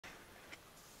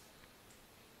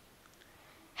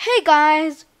Hey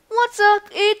guys, what's up?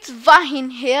 It's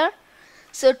Vahin here.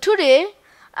 So today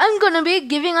I'm gonna be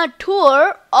giving a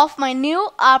tour of my new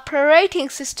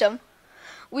operating system,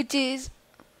 which is,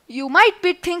 you might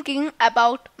be thinking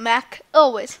about Mac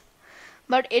OS,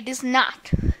 but it is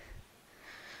not.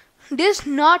 This is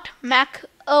not Mac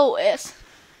OS.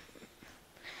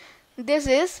 This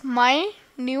is my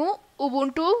new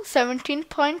Ubuntu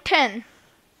 17.10.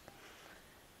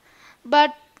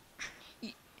 But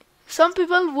some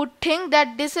people would think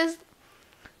that this is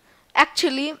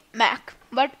actually Mac,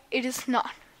 but it is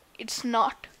not. It's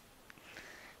not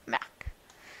Mac.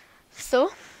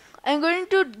 So I'm going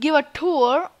to give a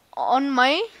tour on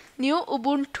my new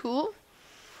Ubuntu,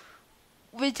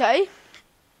 which I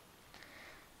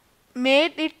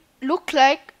made it look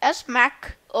like as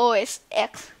Mac OS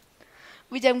X,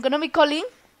 which I'm gonna be calling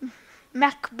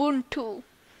Macbuntu.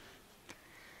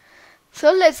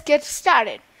 So let's get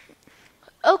started.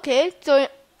 Okay, so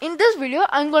in this video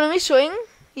I'm going to be showing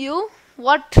you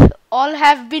what all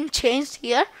have been changed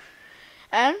here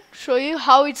and show you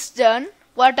how it's done,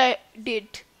 what I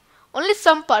did. Only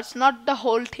some parts, not the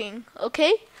whole thing,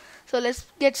 okay? So let's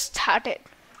get started.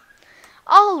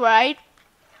 Alright,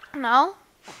 now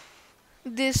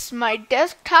this is my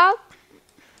desktop.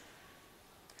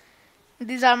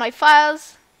 These are my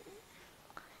files.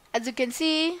 As you can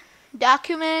see,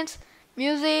 documents,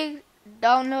 music,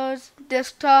 downloads,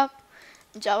 desktop,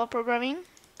 Java programming,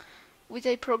 which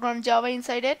I programmed Java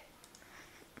inside it.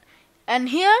 And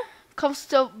here comes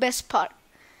the best part.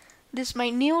 This is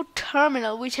my new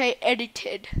terminal which I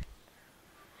edited.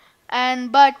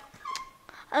 But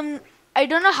I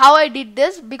don't know how I did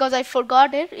this because I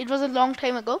forgot it. It was a long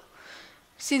time ago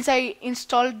since I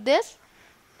installed this.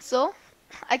 So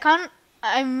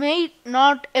I may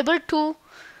not able to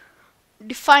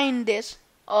define this,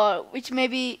 or which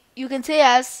maybe you can say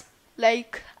as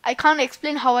like I can't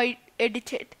explain how I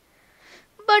edit it.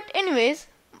 But anyways,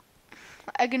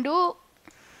 I can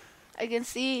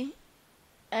see,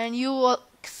 and you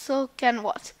also can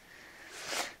watch.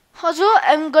 Also,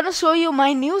 I'm gonna show you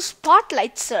my new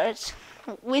Spotlight search,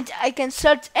 which I can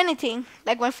search anything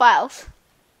like my files.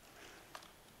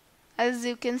 As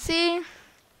you can see,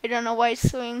 I don't know why it's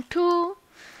showing 2,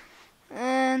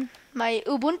 and my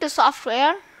Ubuntu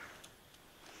software.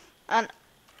 And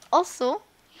also,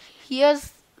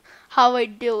 here's how I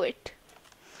do it.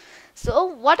 So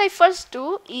what I first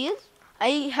do is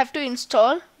I have to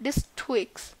install this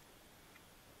tweaks,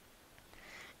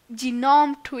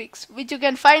 GNOME tweaks, which you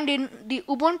can find in the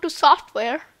Ubuntu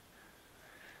software.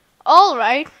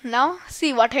 Alright, now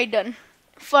see what I done.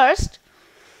 First,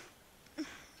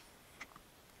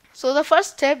 so the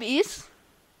first step is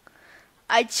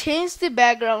I change the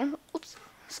background. Oops,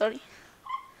 sorry.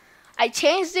 I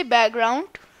changed the background,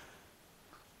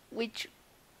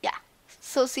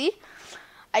 so see,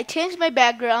 I changed my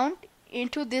background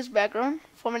into this background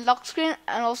for my lock screen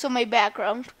and also my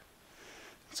background.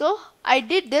 So I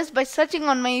did this by searching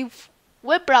on my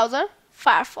web browser,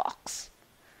 Firefox,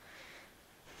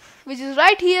 which is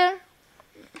right here.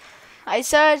 I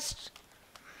searched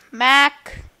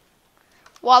Mac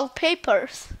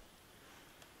wallpapers.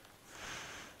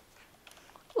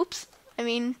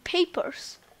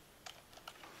 Papers.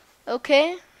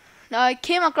 Okay, now I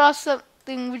came across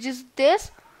something which is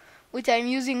this, which I'm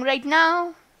using right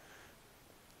now.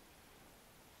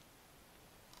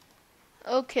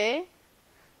 Okay,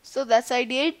 so that's I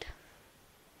did.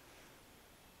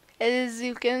 As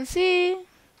you can see,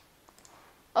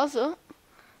 also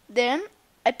then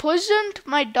I positioned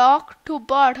my dock to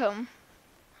bottom.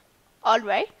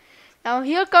 Alright, now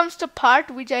here comes the part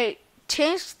which I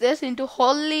changed this into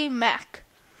wholly Mac.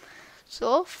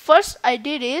 So first I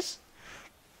did is,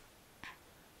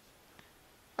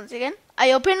 once again,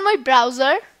 I opened my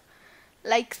browser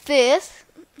like this,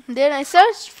 then I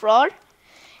searched for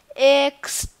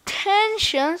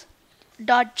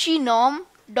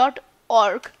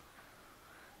extensions.gnome.org.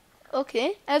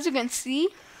 Okay, as you can see,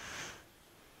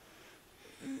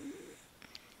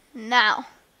 now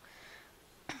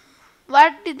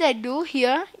what did I do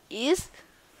here is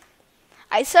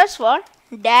I searched for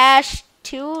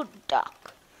 -2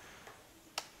 dock.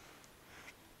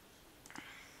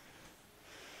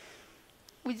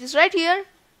 Which is right here,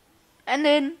 and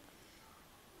then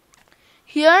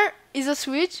here is a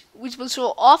switch which will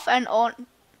show off and on.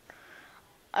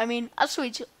 A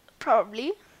switch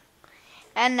probably.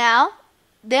 And now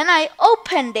then I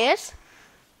opened this,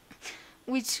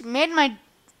 which made my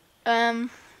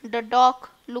the dock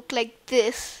look like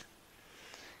this,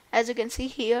 as you can see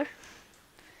here.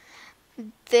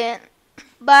 Then,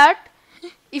 but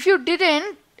if you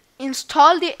didn't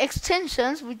install the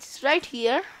extensions, which is right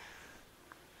here,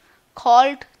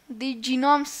 called the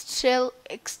genome shell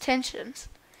extensions.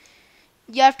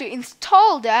 You have to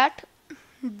install that.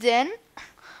 Then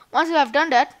once you have done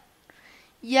that,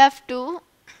 you have to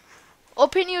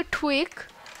open your tweak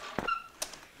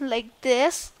like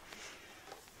this,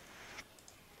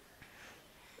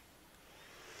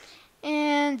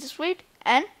 and just wait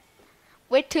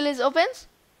till it opens.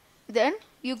 Then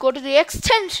you go to the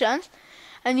extensions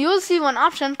and you will see one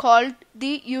option called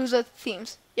the user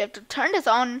themes. You have to turn this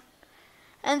on,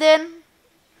 and then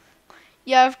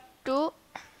you have to,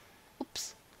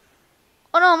 oops,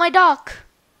 oh no, my dock.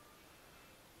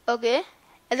 Okay,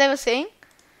 as I was saying,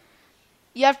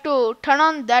 you have to turn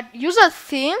on that user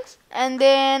themes, and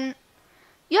then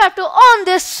you have to on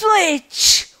this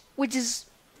switch, which is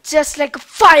just like a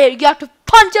fire. You have to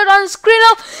punch it on the screen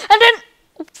off, and then,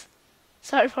 oops,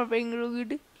 sorry for being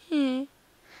rude.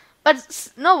 But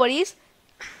no worries.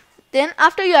 Then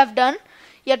after you have done,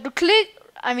 you have to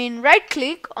right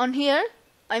click on here,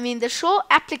 the show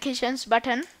applications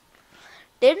button,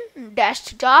 then dash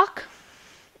to dock,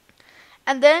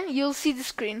 and then you'll see the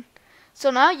screen. So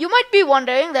now you might be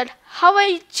wondering that how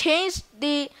I changed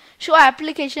the show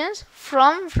applications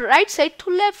from right side to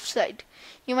left side.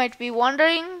 You might be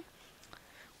wondering,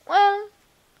 well,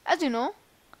 as you know,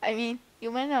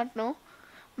 you may not know,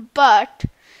 but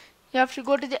you have to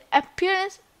go to the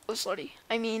appearance,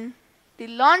 the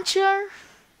launcher,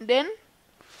 then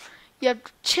you have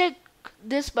to check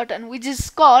this button, which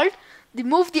is called the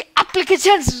move the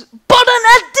applications button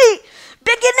at the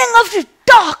beginning of the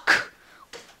dock.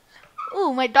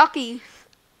 Oh, my docky.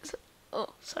 Oh,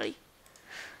 sorry.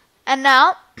 And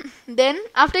now, then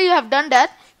after you have done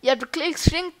that, you have to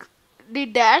shrink the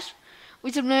dash,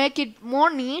 which will make it more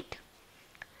neat.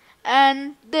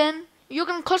 And then you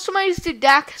can customize the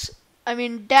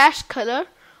dash color,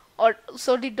 or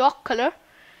so the dock color.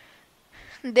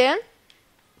 Then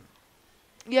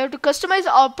you have to customize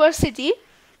opacity.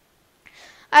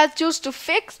 I'll choose to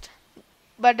fixed,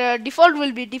 but default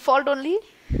will be default only.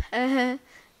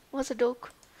 What's a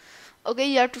dock? Okay,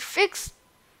 you have to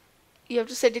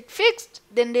set it fixed.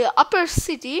 Then the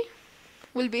opacity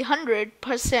will be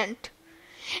 100%.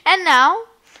 And now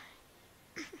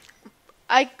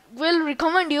I will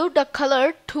recommend you the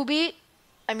color to be,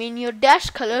 your dash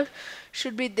color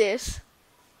should be this,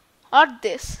 or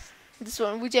this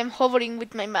one, which I'm hovering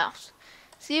with my mouse.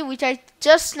 See, which I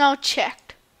just now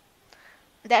checked.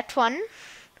 That one,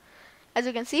 as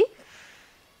you can see,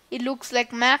 it looks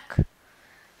like Mac.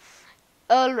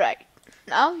 Alright,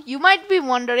 now you might be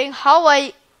wondering how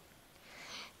I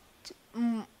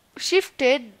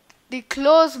shifted the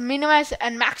close, minimize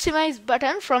and maximize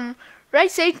button from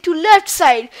right side to left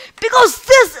side, because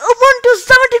this Ubuntu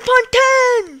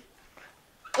 17.10.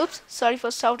 Oops, sorry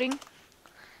for shouting.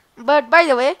 But by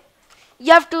the way,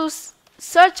 you have to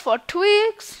search for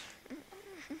tweaks.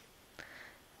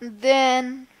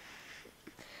 Then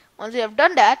once you have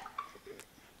done that,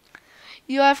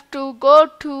 you have to go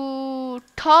to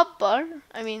top bar.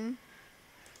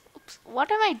 Oops, what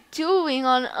am I doing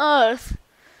on earth?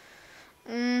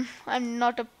 I'm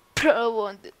not a pro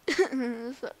on this.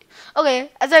 Sorry. Okay,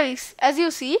 as you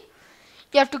see,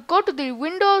 you have to go to the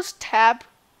Windows tab.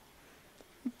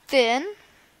 Then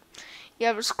you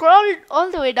have to scroll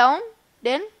all the way down.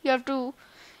 Then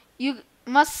you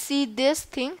must see this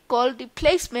thing called the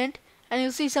placement, and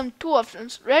you see some two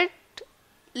options, right,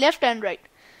 left and right.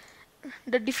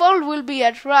 The default will be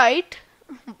at right.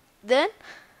 Then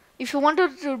if you want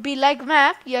it to be like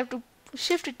Mac, you have to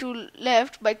shift it to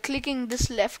left by clicking this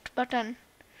left button.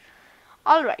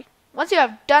 Alright, once you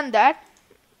have done that,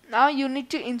 now you need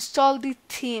to install the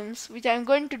themes, which I'm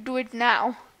going to do it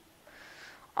now.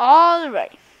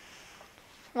 Alright,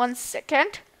 1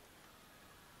 second.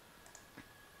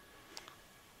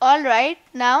 Alright,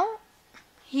 now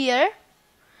here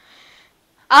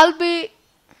I'll be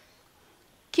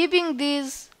keeping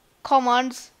these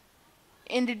commands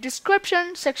in the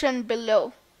description section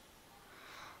below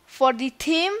for the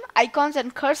theme, icons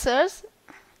and cursors,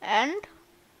 and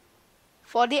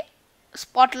for the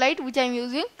spotlight, which I'm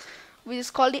using, which is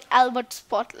called the Albert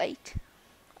Spotlight.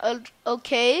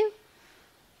 Okay,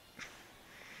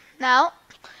 now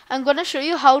I'm gonna show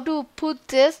you how to put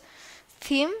this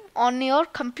theme on your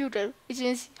computer, which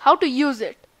means how to use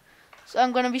it. So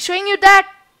I'm gonna be showing you that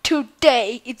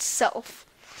today itself.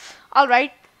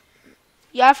 Alright,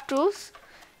 you have to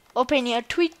open your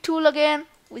tweak tool again,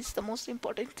 which is the most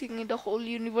important thing in the whole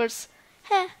universe.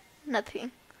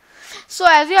 Nothing. So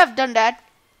as you have done that,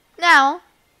 now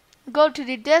go to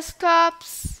the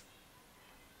desktops.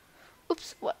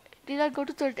 Oops, what did I go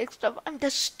to the desktop? I'm the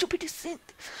stupidest thing.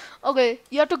 Okay,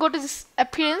 you have to go to this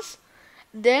appearance,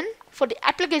 Then for the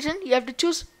application you have to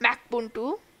choose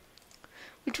Macbuntu,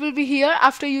 which will be here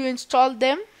after you install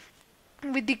them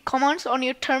with the commands on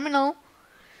your terminal.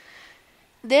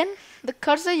 Then the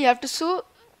cursor you have to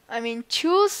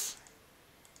choose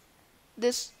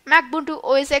this Macbuntu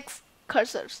OS X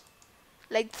cursors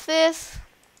like this.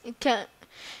 You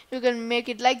can make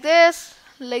it like this,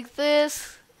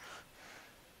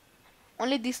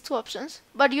 only these two options,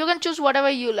 but you can choose whatever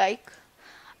you like.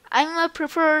 I'm gonna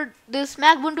prefer this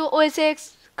Macbuntu OS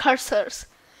X cursors.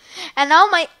 And now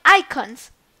my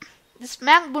icons, this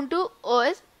Macbuntu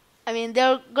OS, there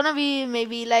are gonna be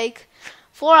maybe like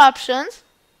 4 options.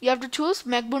 You have to choose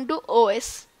Macbuntu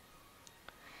OS,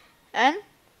 and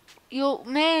you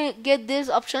may get this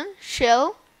option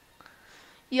shell.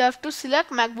 You have to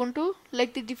select Macbuntu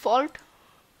like the default,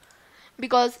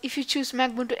 because if you choose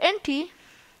Macbuntu NT,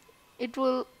 it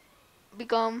will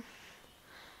become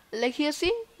like here,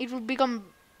 see, it will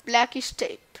become blackish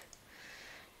tape.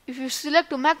 If you select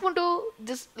to Macbuntu,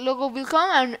 this logo will come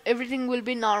and everything will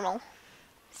be normal.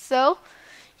 So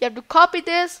you have to copy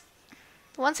this.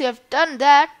 Once you have done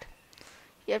that,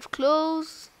 you have to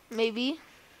close maybe,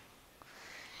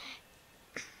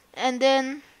 and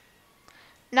then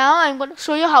now I'm going to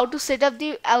show you how to set up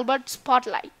the Albert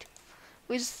Spotlight,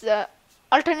 which is the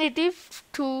alternative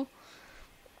to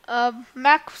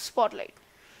Mac Spotlight.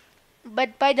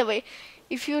 But by the way,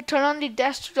 if you turn on the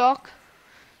desktop,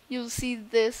 you'll see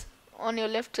this on your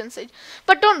left hand side.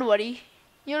 But don't worry,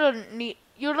 you don't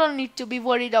need to be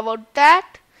worried about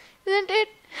that, isn't it?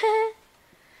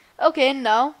 Okay,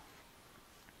 now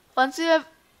once you have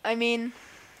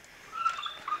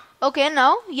okay,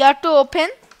 now you have to open,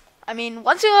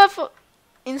 once you have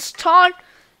installed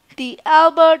the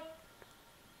Albert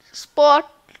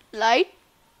Spotlight,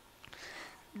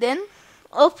 then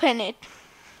open it.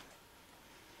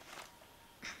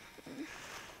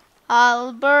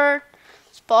 Albert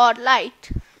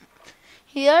Spotlight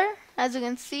here, as you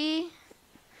can see.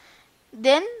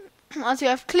 Then once you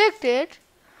have clicked it,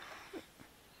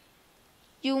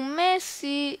 you may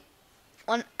see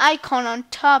an icon on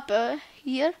top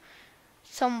here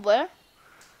somewhere,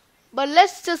 but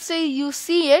let's just say you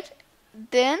see it.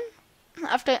 Then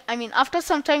after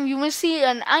some time you may see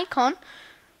an icon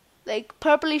like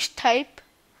purplish type.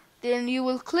 Then you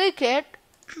will click it,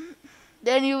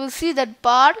 then you will see that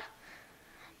bar.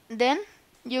 Then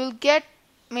you will get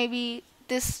maybe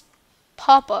this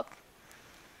pop-up,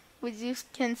 which you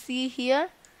can see here,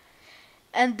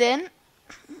 and then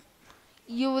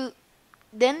you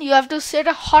have to set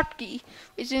a hotkey,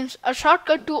 which is a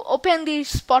shortcut to open the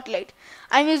Spotlight.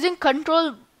 I'm using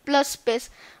Control plus space,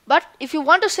 but if you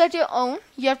want to set your own,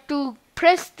 you have to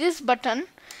press this button.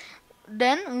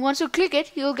 Then once you click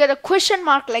it, you'll get a question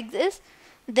mark like this.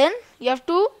 Then you have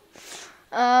to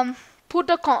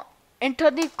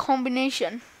enter the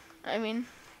combination.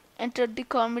 Enter the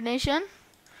combination.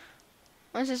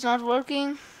 Once it's not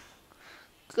working,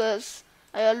 because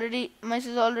mine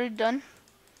is already done.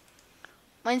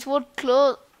 Mine's won't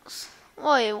close.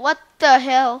 Oi, what the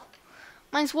hell?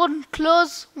 Mine's won't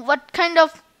close. What kind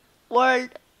of world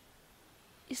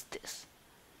is this?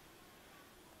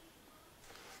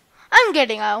 I'm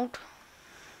getting out.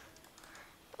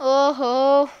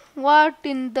 Oh, what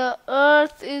in the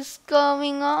earth is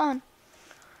going on?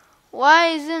 Why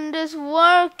isn't this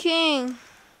working?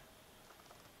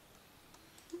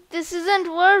 This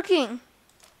isn't working.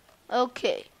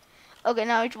 Okay,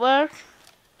 now it worked.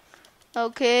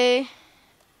 Okay,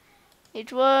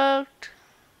 it worked.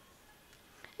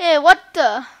 Hey, what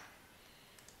the?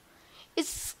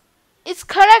 It's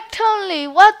correct only.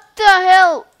 What the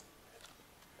hell?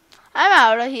 I'm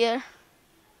out of here.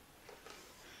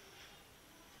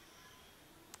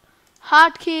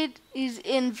 Hotkey is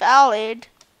invalid.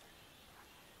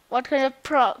 What kind of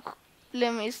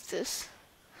problem is this?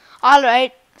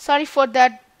 Alright, sorry for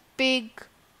that big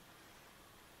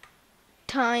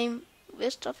time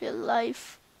waste of your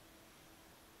life.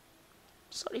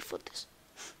 Sorry for this.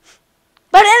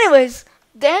 But anyways,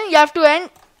 then you have to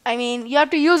you have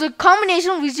to use a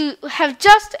combination which you have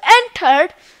just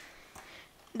entered.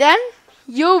 Then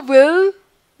you will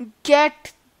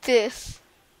get this.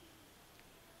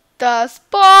 The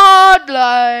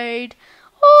Spotlight.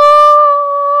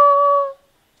 Oh.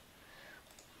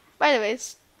 By the way,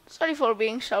 sorry for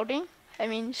being shouting.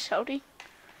 Shouting.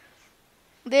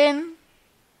 Then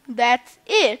that's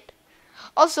it.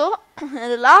 Also,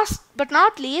 the last but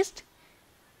not least,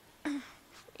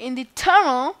 in the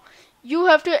terminal, you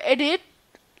have to edit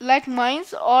like mine,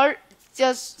 or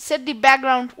just set the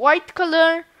background white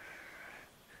color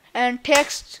and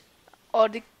text, or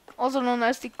also known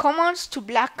as the commands, to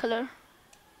black color.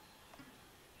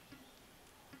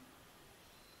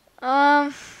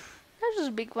 That was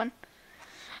a big one.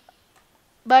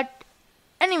 But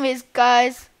anyways,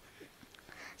 guys,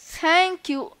 thank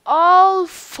you all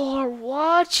for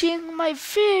watching my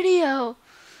video.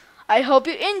 I hope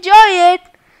you enjoy it.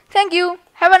 Thank you.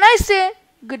 Have a nice day.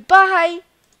 Goodbye.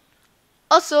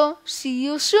 Also, see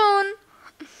you soon.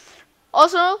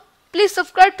 Also, please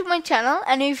subscribe to my channel,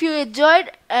 and if you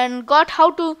enjoyed and got how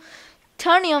to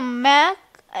turn your Mac,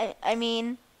 I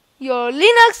mean your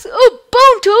Linux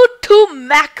Ubuntu to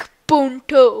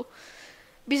Macbuntu,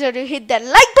 be sure to hit that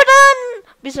like button,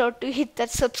 be sure to hit that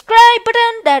subscribe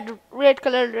button, that red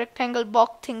color rectangle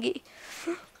box thingy.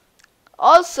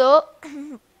 Also,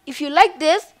 if you like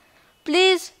this,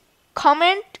 please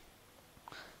comment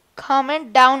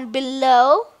down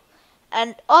below,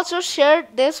 and also share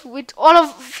this with all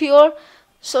of your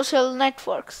social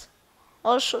networks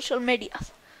or social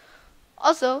medias.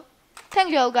 Also, thank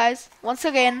you all guys once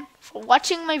again for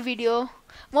watching my video.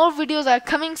 More videos are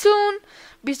coming soon.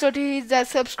 Be sure to hit that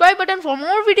subscribe button for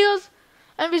more videos,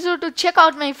 and be sure to check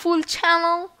out my full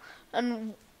channel,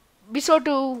 and be sure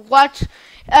to watch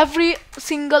every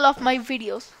single of my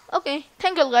videos. Okay,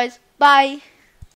 thank you all guys. Bye.